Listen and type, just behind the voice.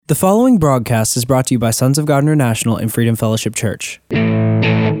The following broadcast is brought to you by Sons of God International and Freedom Fellowship Church.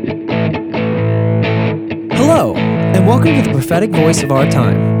 Hello, and welcome to the prophetic voice of our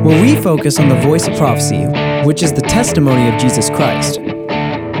time, where we focus on the voice of prophecy, which is the testimony of Jesus Christ.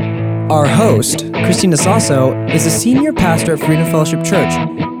 Our host, Christina Sasso, is a senior pastor at Freedom Fellowship Church.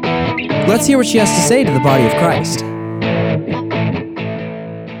 Let's hear what she has to say to the body of Christ.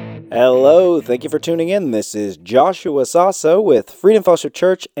 Hello, thank you for tuning in. This is Joshua Sasso with Freedom Fellowship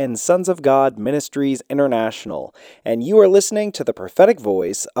Church and Sons of God Ministries International, and you are listening to the prophetic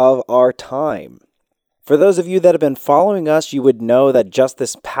voice of our time. For those of you that have been following us, you would know that just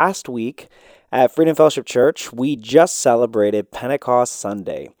this past week at Freedom Fellowship Church, we just celebrated Pentecost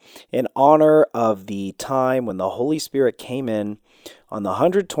Sunday in honor of the time when the Holy Spirit came in on the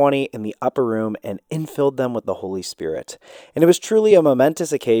 120 in the upper room and infilled them with the Holy Spirit. And it was truly a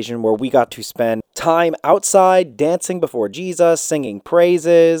momentous occasion where we got to spend time outside, dancing before Jesus, singing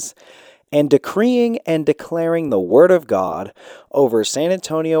praises, and decreeing and declaring the Word of God over San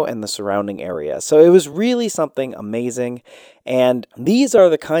Antonio and the surrounding area. So it was really something amazing, and these are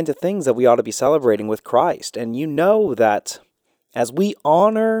the kinds of things that we ought to be celebrating with Christ. And you know that as we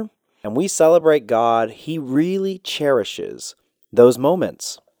honor and we celebrate God, He really cherishes those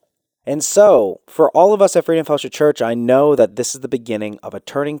moments. And so, for all of us at Freedom Fellowship Church, I know that this is the beginning of a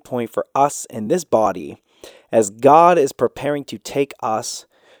turning point for us in this body as God is preparing to take us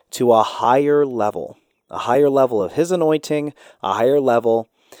to a higher level of His anointing, a higher level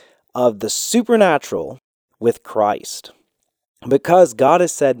of the supernatural with Christ. Because God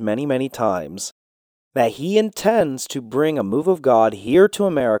has said many, many times that He intends to bring a move of God here to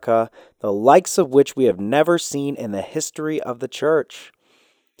America, the likes of which we have never seen in the history of the church.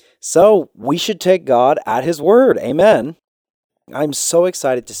 So we should take God at His word. Amen. I'm so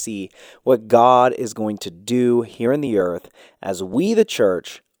excited to see what God is going to do here in the earth as we, the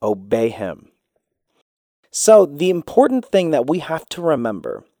church, obey Him. So the important thing that we have to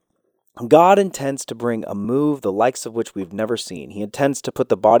remember, God intends to bring a move the likes of which we've never seen. He intends to put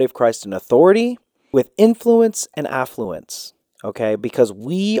the body of Christ in authority with influence and affluence, okay? Because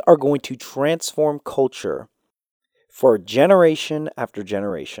we are going to transform culture for generation after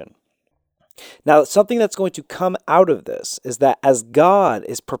generation. Now, something that's going to come out of this is that as God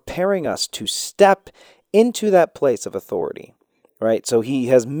is preparing us to step into that place of authority, right? So He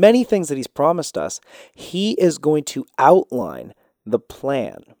has many things that He's promised us. He is going to outline the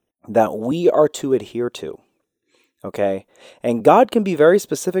plan that we are to adhere to. Okay? And God can be very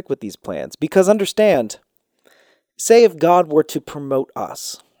specific with these plans because understand, say if God were to promote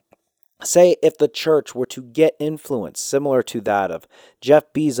us, say if the church were to get influence similar to that of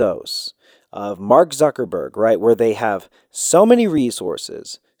Jeff Bezos, of Mark Zuckerberg, right? Where they have so many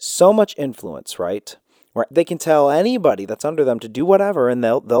resources, so much influence, right? Where they can tell anybody that's under them to do whatever and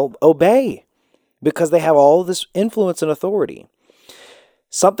they'll obey because they have all this influence and authority.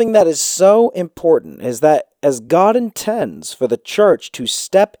 Something that is so important is that as God intends for the church to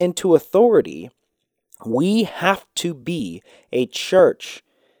step into authority, we have to be a church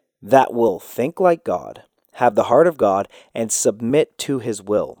that will think like God, have the heart of God, and submit to His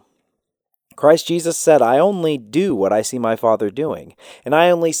will. Christ Jesus said, I only do what I see my Father doing, and I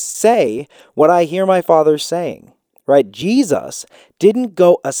only say what I hear my Father saying. Right? Jesus didn't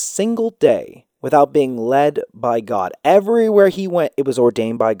go a single day without being led by God. Everywhere He went, it was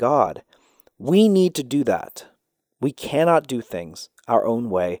ordained by God. We need to do that. We cannot do things our own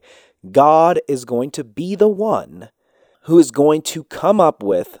way. God is going to be the one who is going to come up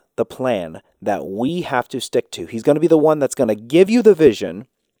with the plan that we have to stick to. He's going to be the one that's going to give you the vision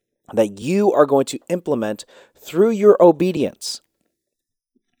that you are going to implement through your obedience.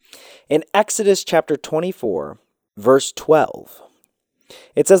 In Exodus chapter 24, verse 12,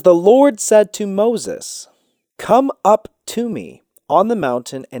 it says, The Lord said to Moses, Come up to me on the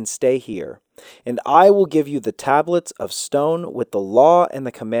mountain and stay here, and I will give you the tablets of stone with the law and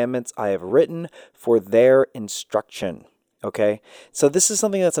the commandments I have written for their instruction. Okay, so this is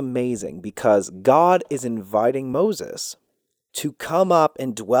something that's amazing because God is inviting Moses to come up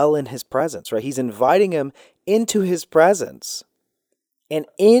and dwell in His presence, right? He's inviting him into His presence. And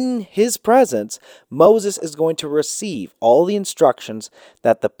in His presence, Moses is going to receive all the instructions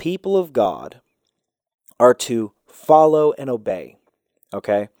that the people of God are to follow and obey.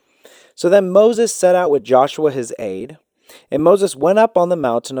 Okay? So then Moses set out with Joshua his aide, and Moses went up on the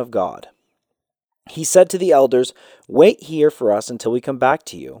mountain of God. He said to the elders, Wait here for us until we come back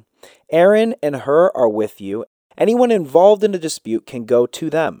to you. Aaron and Hur are with you. Anyone involved in a dispute can go to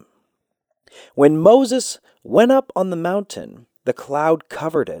them. When Moses went up on the mountain, the cloud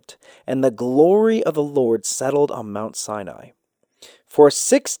covered it, and the glory of the Lord settled on Mount Sinai. For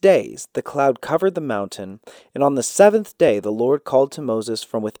 6 days the cloud covered the mountain, and on the 7th day the Lord called to Moses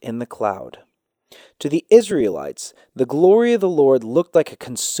from within the cloud. To the Israelites, the glory of the Lord looked like a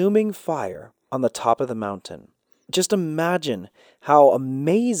consuming fire on the top of the mountain. Just imagine how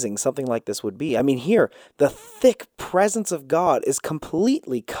amazing something like this would be. I mean, here, the thick presence of God is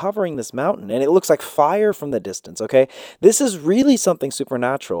completely covering this mountain, and it looks like fire from the distance, okay? This is really something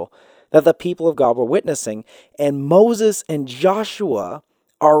supernatural that the people of God were witnessing, and Moses and Joshua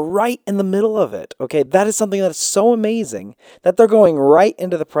are right in the middle of it, okay? That is something that is so amazing that they're going right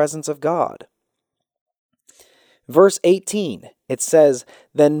into the presence of God. Verse 18, it says,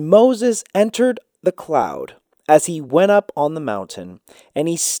 Then Moses entered the cloud as he went up on the mountain, and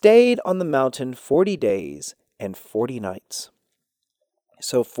he stayed on the mountain 40 days and 40 nights.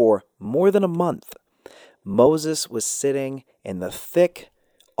 So for more than a month, Moses was sitting in the thick,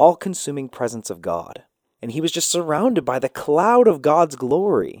 all-consuming presence of God. And he was just surrounded by the cloud of God's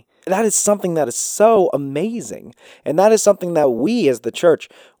glory. That is something that is so amazing. And that is something that we as the church,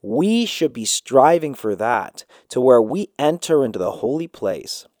 we should be striving for that, to where we enter into the holy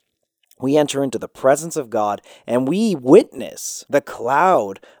place. We enter into the presence of God and we witness the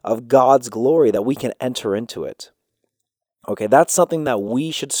cloud of God's glory, that we can enter into it. Okay, that's something that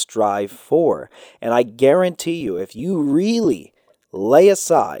we should strive for. And I guarantee you, if you really lay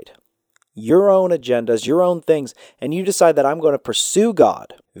aside your own agendas, your own things, and you decide that I'm going to pursue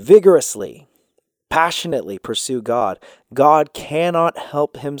God vigorously, passionately pursue God, God cannot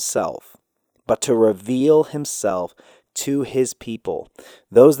help himself but to reveal himself to his people.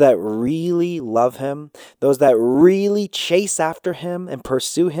 Those that really love him, those that really chase after him and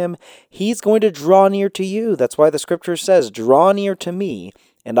pursue him, he's going to draw near to you. That's why the scripture says, draw near to me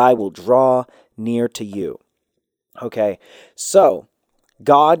and I will draw near to you. Okay, so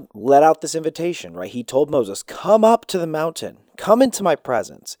God let out this invitation, right? He told Moses, come up to the mountain, come into my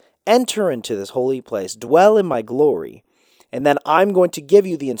presence, enter into this holy place, dwell in my glory, and then I'm going to give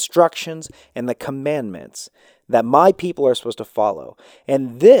you the instructions and the commandments that my people are supposed to follow.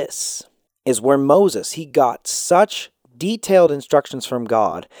 And this is where Moses, he got such detailed instructions from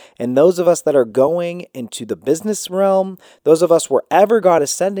God. And those of us that are going into the business realm, those of us wherever God is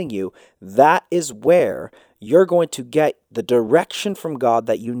sending you, that is where you're going to get the direction from God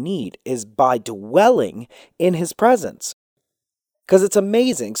that you need, is by dwelling in his presence. Because it's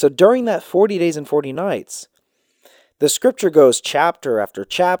amazing. So during that 40 days and 40 nights, the scripture goes chapter after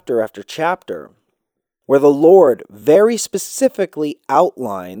chapter after chapter, where the Lord very specifically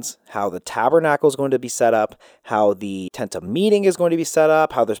outlines how the tabernacle is going to be set up, how the tent of meeting is going to be set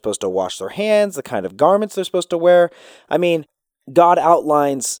up, how they're supposed to wash their hands, the kind of garments they're supposed to wear. I mean, God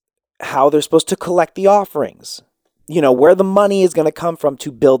outlines how they're supposed to collect the offerings, where the money is going to come from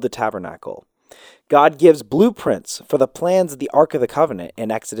to build the tabernacle. God gives blueprints for the plans of the Ark of the Covenant in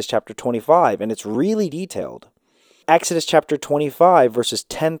Exodus chapter 25, and it's really detailed. Exodus chapter 25, verses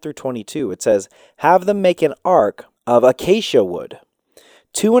 10 through 22, it says, have them make an ark of acacia wood,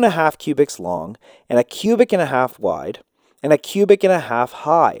 2.5 cubits long, and 1.5 cubits wide, and 1.5 cubits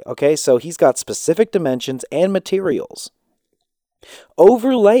high. Okay, so he's got specific dimensions and materials.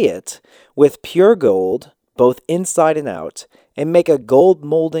 Overlay it with pure gold, both inside and out, and make a gold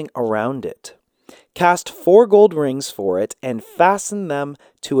molding around it. Cast 4 gold rings for it, and fasten them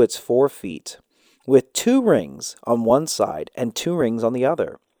to its 4 feet. With 2 rings on one side and 2 rings on the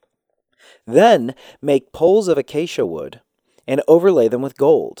other. Then make poles of acacia wood and overlay them with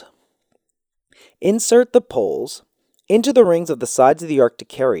gold. Insert the poles into the rings of the sides of the ark to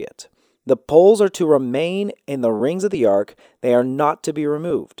carry it. The poles are to remain in the rings of the ark, they are not to be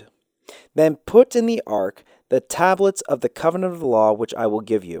removed. Then put in the ark the tablets of the covenant of the law which I will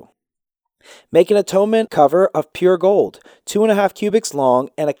give you. Make an atonement cover of pure gold, 2.5 cubits long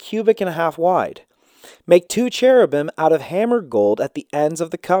and 1.5 cubits wide. Make 2 cherubim out of hammered gold at the ends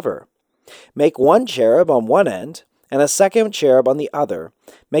of the cover. Make 1 cherub on one end, and a second cherub on the other.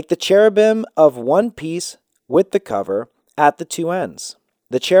 Make the cherubim of one piece with the cover at the 2 ends.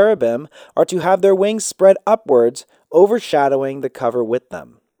 The cherubim are to have their wings spread upwards, overshadowing the cover with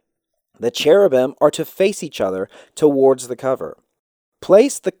them. The cherubim are to face each other towards the cover.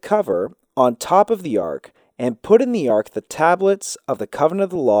 Place the cover on top of the ark, and put in the ark the tablets of the covenant of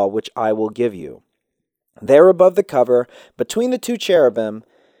the law which I will give you. There above the cover, between the 2 cherubim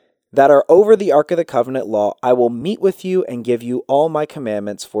that are over the ark of the covenant law, I will meet with you and give you all my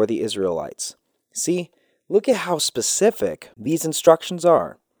commandments for the Israelites. See, look at how specific these instructions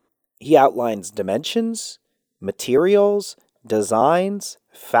are. He outlines dimensions, materials, designs,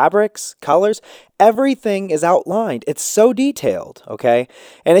 fabrics, colors. Everything is outlined. It's so detailed, okay?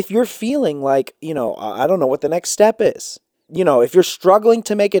 And if you're feeling like, I don't know what the next step is, if you're struggling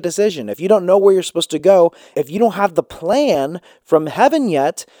to make a decision, if you don't know where you're supposed to go, if you don't have the plan from heaven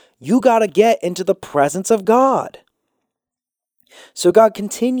yet, you got to get into the presence of God. So God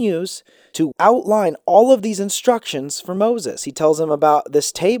continues to outline all of these instructions for Moses. He tells him about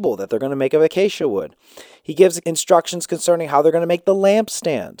this table that they're going to make of acacia wood. He gives instructions concerning how they're going to make the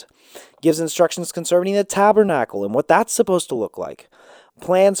lampstand. Gives instructions concerning the tabernacle and what that's supposed to look like.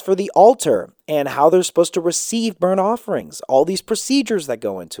 Plans for the altar and how they're supposed to receive burnt offerings. All these procedures that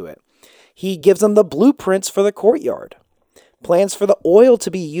go into it. He gives them the blueprints for the courtyard. Plans for the oil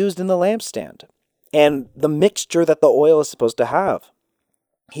to be used in the lampstand. And the mixture that the oil is supposed to have.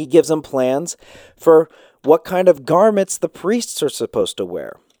 He gives them plans for what kind of garments the priests are supposed to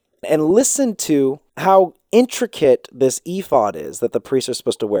wear. And listen to how intricate this ephod is that the priests are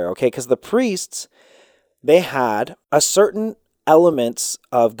supposed to wear, okay? Because the priests, they had a certain elements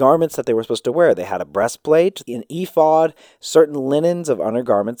of garments that they were supposed to wear. They had a breastplate, an ephod, certain linens of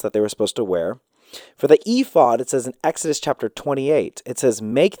undergarments that they were supposed to wear. For the ephod, it says in Exodus chapter 28, it says,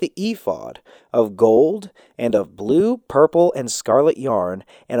 "Make the ephod of gold and of blue, purple, and scarlet yarn,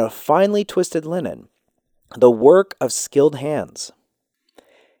 and of finely twisted linen, the work of skilled hands.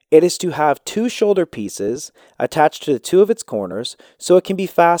 It is to have 2 shoulder pieces attached to the 2 of its corners, so it can be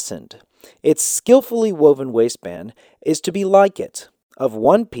fastened. Its skillfully woven waistband is to be like it, of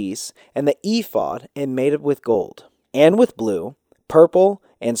 1 piece, and the ephod and made it with gold, and with blue, purple,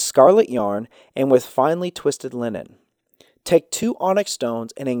 and scarlet yarn, and with finely twisted linen. Take 2 onyx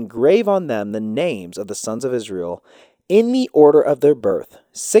stones and engrave on them the names of the sons of Israel in the order of their birth,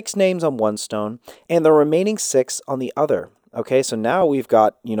 6 names on one stone, and the remaining 6 on the other." Okay, so now we've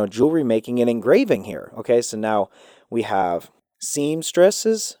got, jewelry making and engraving here. Okay, so now we have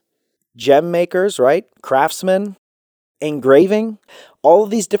seamstresses, gem makers, right? Craftsmen, engraving. All of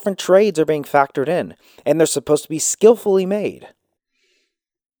these different trades are being factored in, and they're supposed to be skillfully made.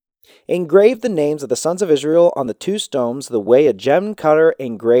 Engrave the names of the sons of Israel on the 2 stones the way a gem cutter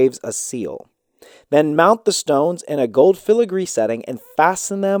engraves a seal. Then mount the stones in a gold filigree setting and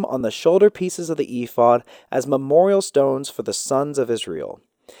fasten them on the shoulder pieces of the ephod as memorial stones for the sons of Israel.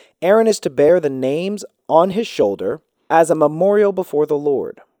 Aaron is to bear the names on his shoulder as a memorial before the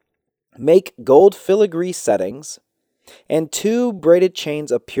Lord. Make gold filigree settings and 2 braided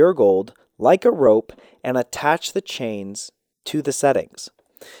chains of pure gold like a rope and attach the chains to the settings.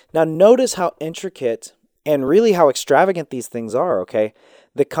 Now notice how intricate and really how extravagant these things are, okay?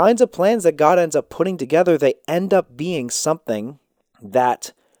 The kinds of plans that God ends up putting together, they end up being something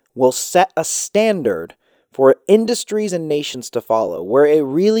that will set a standard for industries and nations to follow, where it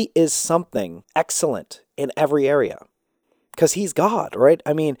really is something excellent in every area. Because He's God, right?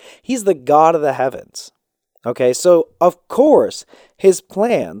 I mean, He's the God of the heavens. Okay, so of course, His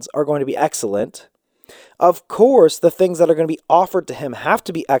plans are going to be excellent. Of course, the things that are going to be offered to Him have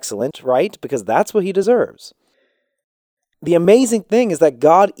to be excellent, right? Because that's what He deserves. The amazing thing is that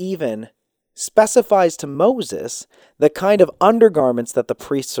God even specifies to Moses the kind of undergarments that the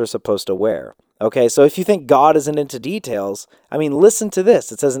priests are supposed to wear. Okay, so if you think God isn't into details, I mean, listen to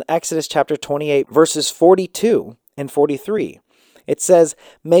this. It says in Exodus chapter 28, verses 42 and 43. It says,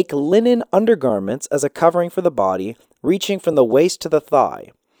 "Make linen undergarments as a covering for the body, reaching from the waist to the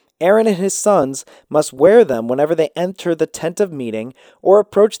thigh. Aaron and his sons must wear them whenever they enter the tent of meeting or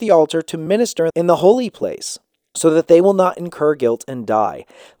approach the altar to minister in the holy place, so that they will not incur guilt and die."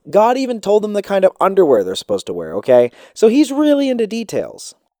 God even told them the kind of underwear they're supposed to wear, okay? So He's really into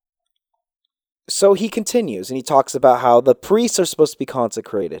details. So He continues and He talks about how the priests are supposed to be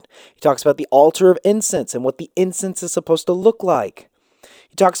consecrated. He talks about the altar of incense and what the incense is supposed to look like.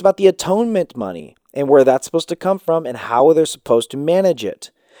 He talks about the atonement money and where that's supposed to come from and how they're supposed to manage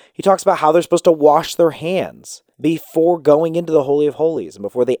it. He talks about how they're supposed to wash their hands before going into the Holy of Holies and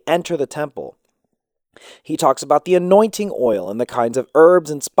before they enter the temple. He talks about the anointing oil and the kinds of herbs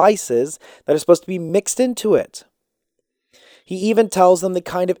and spices that are supposed to be mixed into it. He even tells them the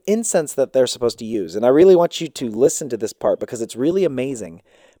kind of incense that they're supposed to use. And I really want you to listen to this part because it's really amazing.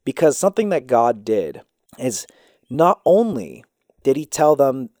 Because something that God did is not only did He tell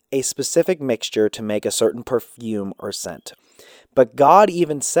them a specific mixture to make a certain perfume or scent, but God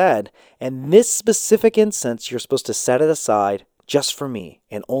even said, "And this specific incense, you're supposed to set it aside just for me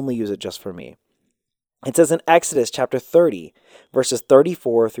and only use it just for me." It says in Exodus chapter 30, verses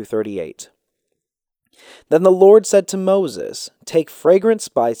 34 through 38. "Then the Lord said to Moses, Take fragrant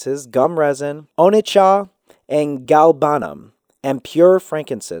spices, gum resin, onycha, and galbanum, and pure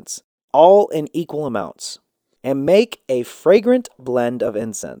frankincense, all in equal amounts, and make a fragrant blend of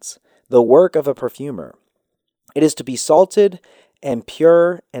incense, the work of a perfumer. It is to be salted and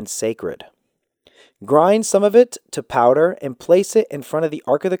pure and sacred. Grind some of it to powder and place it in front of the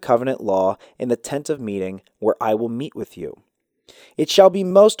ark of the covenant law in the tent of meeting, where I will meet with you. It shall be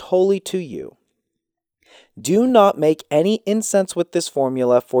most holy to you. Do not make any incense with this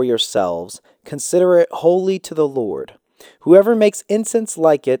formula for yourselves. Consider it holy to the Lord. Whoever makes incense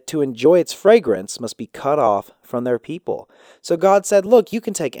like it to enjoy its fragrance must be cut off from their people. So God said, look, you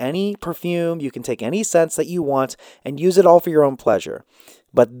can take any perfume, you can take any scent that you want and use it all for your own pleasure.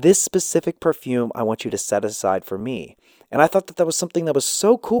 But this specific perfume, I want you to set aside for me. And I thought that was something that was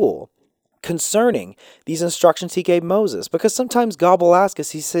so cool concerning these instructions he gave Moses. Because sometimes God will ask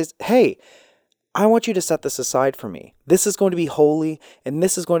us, he says, hey, I want you to set this aside for me. This is going to be holy, and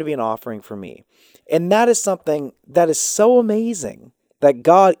this is going to be an offering for me. And that is something that is so amazing that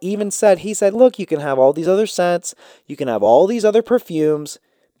God even said, he said, look, you can have all these other scents, you can have all these other perfumes,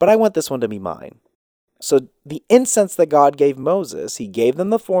 but I want this one to be mine. So the incense that God gave Moses, he gave them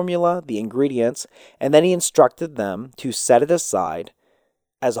the formula, the ingredients, and then he instructed them to set it aside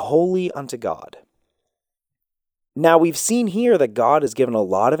as holy unto God. Now, we've seen here that God has given a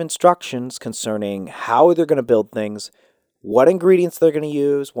lot of instructions concerning how they're going to build things, what ingredients they're going to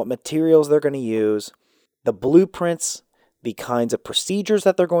use, what materials they're going to use, the blueprints, the kinds of procedures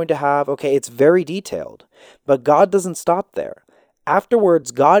that they're going to have. Okay, it's very detailed, but God doesn't stop there.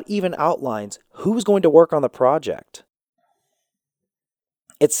 Afterwards, God even outlines who's going to work on the project.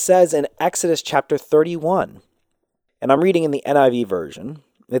 It says in Exodus chapter 31, and I'm reading in the NIV version,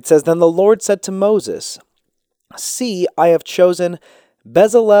 it says, Then the Lord said to Moses, See, I have chosen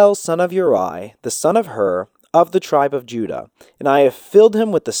Bezalel son of Uri, the son of Hur, of the tribe of Judah, and I have filled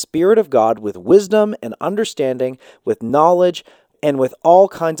him with the Spirit of God, with wisdom and understanding, with knowledge, and with all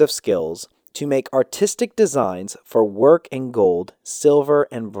kinds of skills, to make artistic designs for work in gold, silver,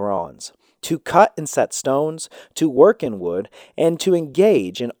 and bronze, to cut and set stones, to work in wood, and to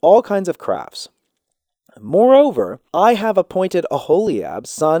engage in all kinds of crafts. Moreover, I have appointed Aholiab,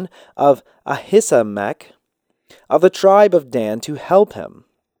 son of Ahisamach, of the tribe of Dan, to help him.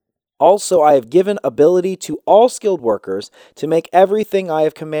 Also, I have given ability to all skilled workers to make everything I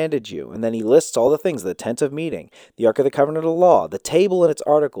have commanded you. And then he lists all the things: the tent of meeting, the ark of the covenant of the law, the table and its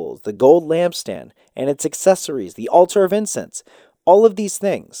articles, the gold lampstand and its accessories, the altar of incense, all of these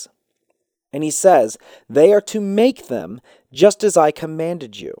things. And he says, they are to make them just as I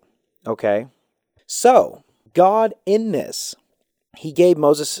commanded you. Okay? So, God in this, he gave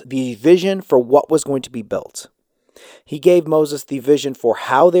Moses the vision for what was going to be built. He gave Moses the vision for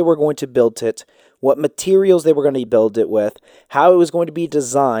how they were going to build it, what materials they were going to build it with, how it was going to be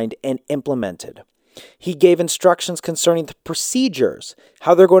designed and implemented. He gave instructions concerning the procedures,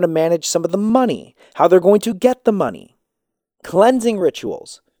 how they're going to manage some of the money, how they're going to get the money, cleansing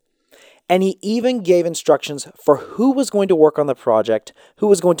rituals. And he even gave instructions for who was going to work on the project, who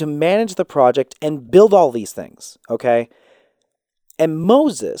was going to manage the project and build all these things, okay? And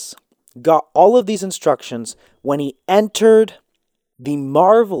Moses got all of these instructions when he entered the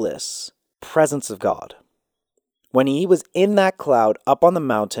marvelous presence of God. When he was in that cloud up on the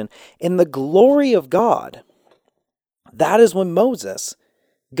mountain in the glory of God, that is when Moses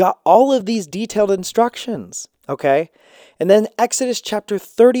got all of these detailed instructions, okay? And then Exodus chapter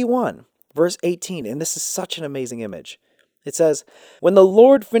 31, verse 18, and this is such an amazing image. It says, When the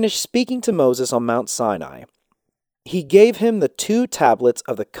Lord finished speaking to Moses on Mount Sinai, he gave him the 2 tablets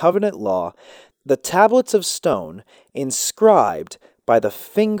of the covenant law, the tablets of stone, inscribed by the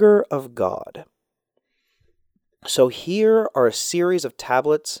finger of God. So here are a series of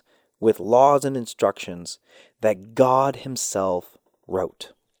tablets with laws and instructions that God himself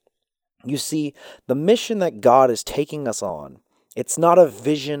wrote. You see, the mission that God is taking us on, it's not a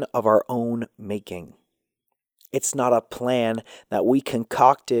vision of our own making. It's not a plan that we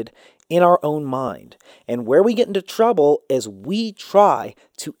concocted in our own mind. And where we get into trouble is we try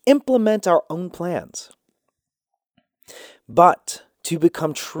to implement our own plans. But to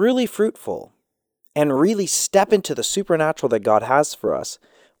become truly fruitful and really step into the supernatural that God has for us,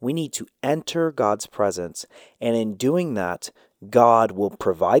 we need to enter God's presence. And in doing that, God will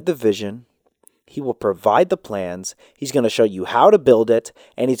provide the vision. He will provide the plans. He's going to show you how to build it,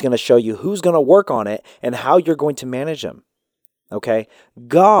 and he's going to show you who's going to work on it and how you're going to manage them. Okay?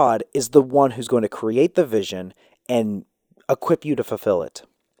 God is the one who's going to create the vision and equip you to fulfill it.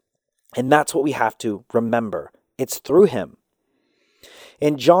 And that's what we have to remember. It's through him.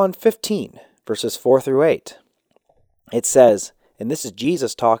 In John 15, verses 4 through 8, it says, and this is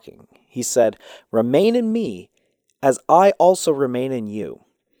Jesus talking, he said, Remain in me as I also remain in you.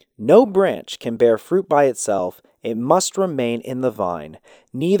 No branch can bear fruit by itself. It must remain in the vine.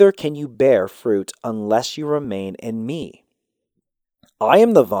 Neither can you bear fruit unless you remain in me. I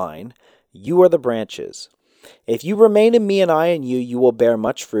am the vine, You are the branches. If you remain in me and I in you, you will bear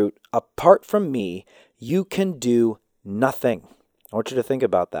much fruit. Apart from me, you can do nothing. I want you to think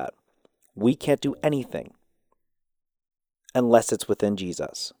about that. We can't do anything unless it's within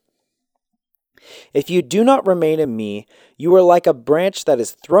Jesus. If you do not remain in me, you are like a branch that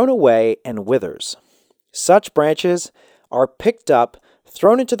is thrown away and withers. Such branches are picked up,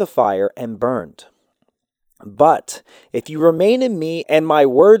 thrown into the fire, and burned. But if you remain in me and my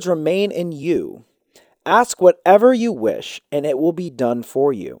words remain in you, ask whatever you wish, and it will be done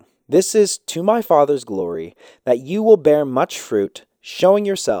for you. This is to my Father's glory, that you will bear much fruit, showing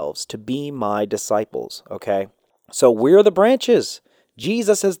yourselves to be my disciples. Okay? So we're the branches.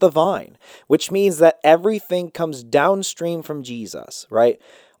 Jesus is the vine, which means that everything comes downstream from Jesus, right?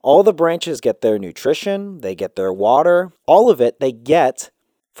 All the branches get their nutrition, they get their water, all of it they get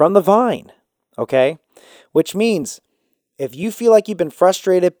from the vine, okay? Which means if you feel like you've been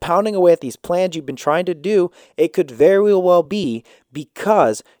frustrated, pounding away at these plans you've been trying to do, it could very well be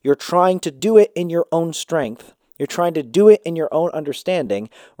because you're trying to do it in your own strength. You're trying to do it in your own understanding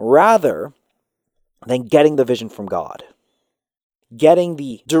rather than getting the vision from God. Getting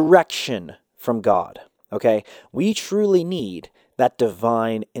the direction from God, okay? We truly need that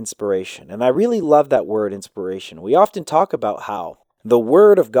divine inspiration. And I really love that word inspiration. We often talk about how the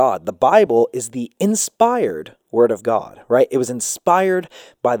Word of God, the Bible, is the inspired Word of God, right? It was inspired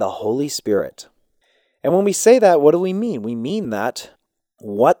by the Holy Spirit. And when we say that, what do we mean? We mean that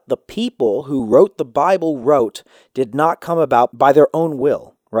what the people who wrote the Bible wrote did not come about by their own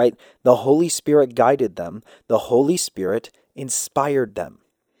will, right? The Holy Spirit guided them. The Holy Spirit inspired them.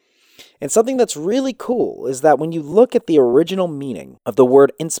 And something that's really cool is that when you look at the original meaning of the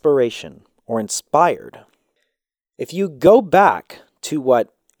word inspiration or inspired, if you go back to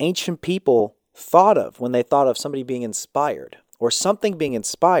what ancient people thought of when they thought of somebody being inspired or something being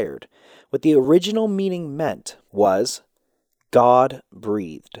inspired, what the original meaning meant was God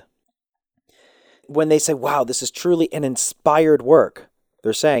breathed. When they say, wow, this is truly an inspired work,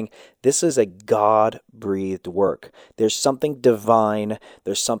 they're saying this is a God-breathed work. There's something divine,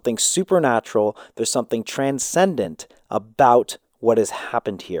 there's something supernatural, there's something transcendent about what has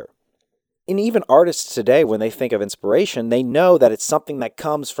happened here. And even artists today, when they think of inspiration, they know that it's something that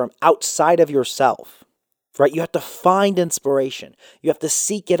comes from outside of yourself, right? You have to find inspiration. You have to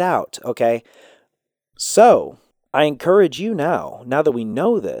seek it out, okay? So I encourage you now that we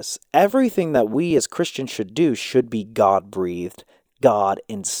know this, everything that we as Christians should do should be God-breathed,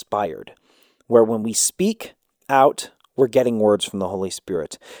 God-inspired, where when we speak out, we're getting words from the Holy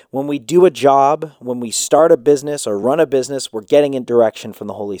Spirit. When we do a job, when we start a business or run a business, we're getting in direction from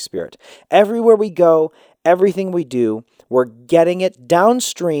the Holy Spirit. Everywhere we go, everything we do, we're getting it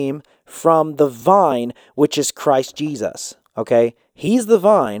downstream from the vine, which is Christ Jesus, okay? He's the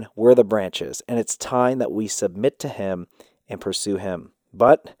vine, we're the branches, and it's time that we submit to Him and pursue Him.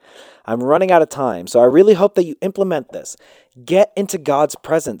 But I'm running out of time, so I really hope that you implement this. Get into God's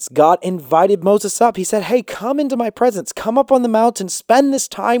presence. God invited Moses up. He said, hey, come into my presence. Come up on the mountain, spend this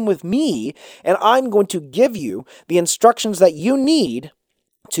time with me, and I'm going to give you the instructions that you need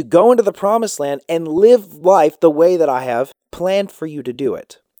to go into the promised land and live life the way that I have planned for you to do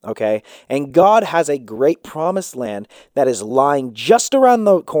it. Okay? And God has a great promised land that is lying just around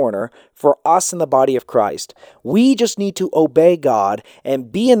the corner for us in the body of Christ. We just need to obey God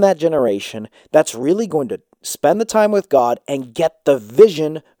and be in that generation that's really going to spend the time with God and get the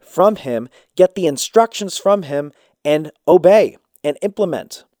vision from Him, get the instructions from Him, and obey and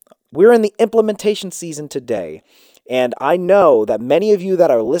implement. We're in the implementation season today. And I know that many of you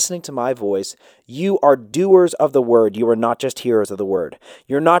that are listening to my voice, you are doers of the word. You are not just hearers of the word.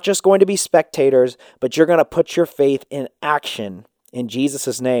 You're not just going to be spectators, but you're going to put your faith in action in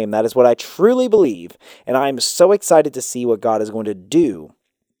Jesus' name. That is what I truly believe. And I'm so excited to see what God is going to do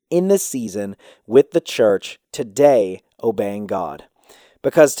in this season with the church today obeying God.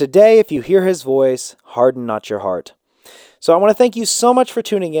 Because today, if you hear His voice, harden not your heart. So I want to thank you so much for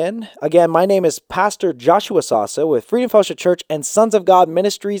tuning in. Again, my name is Pastor Joshua Sasso with Freedom Fellowship Church and Sons of God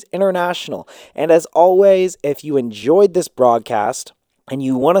Ministries International. And as always, if you enjoyed this broadcast and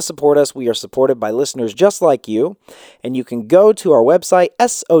you want to support us, we are supported by listeners just like you. And you can go to our website,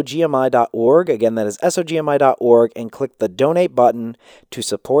 sogmi.org. Again, that is sogmi.org, and click the donate button to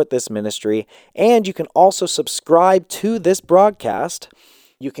support this ministry. And you can also subscribe to this broadcast.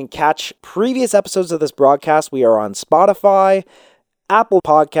 You can catch previous episodes of this broadcast. We are on Spotify, Apple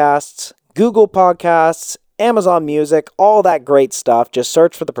Podcasts, Google Podcasts, Amazon Music, all that great stuff. Just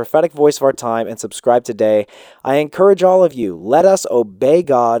search for the prophetic voice of our time and subscribe today. I encourage all of you, let us obey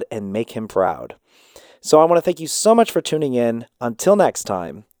God and make Him proud. So I want to thank you so much for tuning in. Until next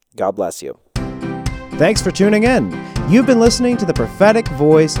time, God bless you. Thanks for tuning in. You've been listening to the prophetic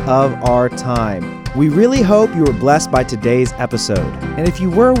voice of our time. We really hope you were blessed by today's episode. And if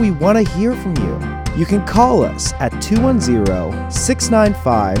you were, we want to hear from you. You can call us at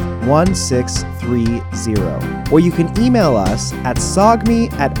 210-695-1630, or you can email us at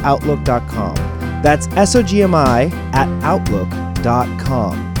sogmi@outlook.com. That's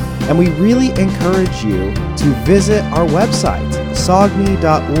SOGMI@outlook.com. And we really encourage you to visit our website,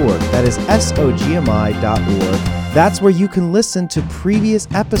 sogmi.org. That is SOGMI.org. That's where you can listen to previous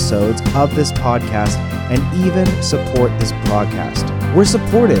episodes of this podcast and even support this broadcast. We're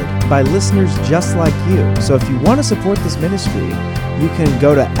supported by listeners just like you. So if you want to support this ministry, you can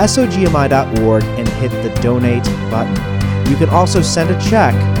go to SOGMI.org and hit the donate button. You can also send a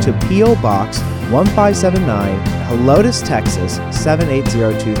check to P.O. Box 1579, Helotes, Texas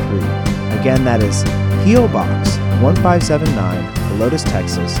 78023. Again, that is P.O. Box 1579, Helotes,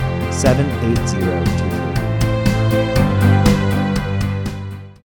 Texas 78023.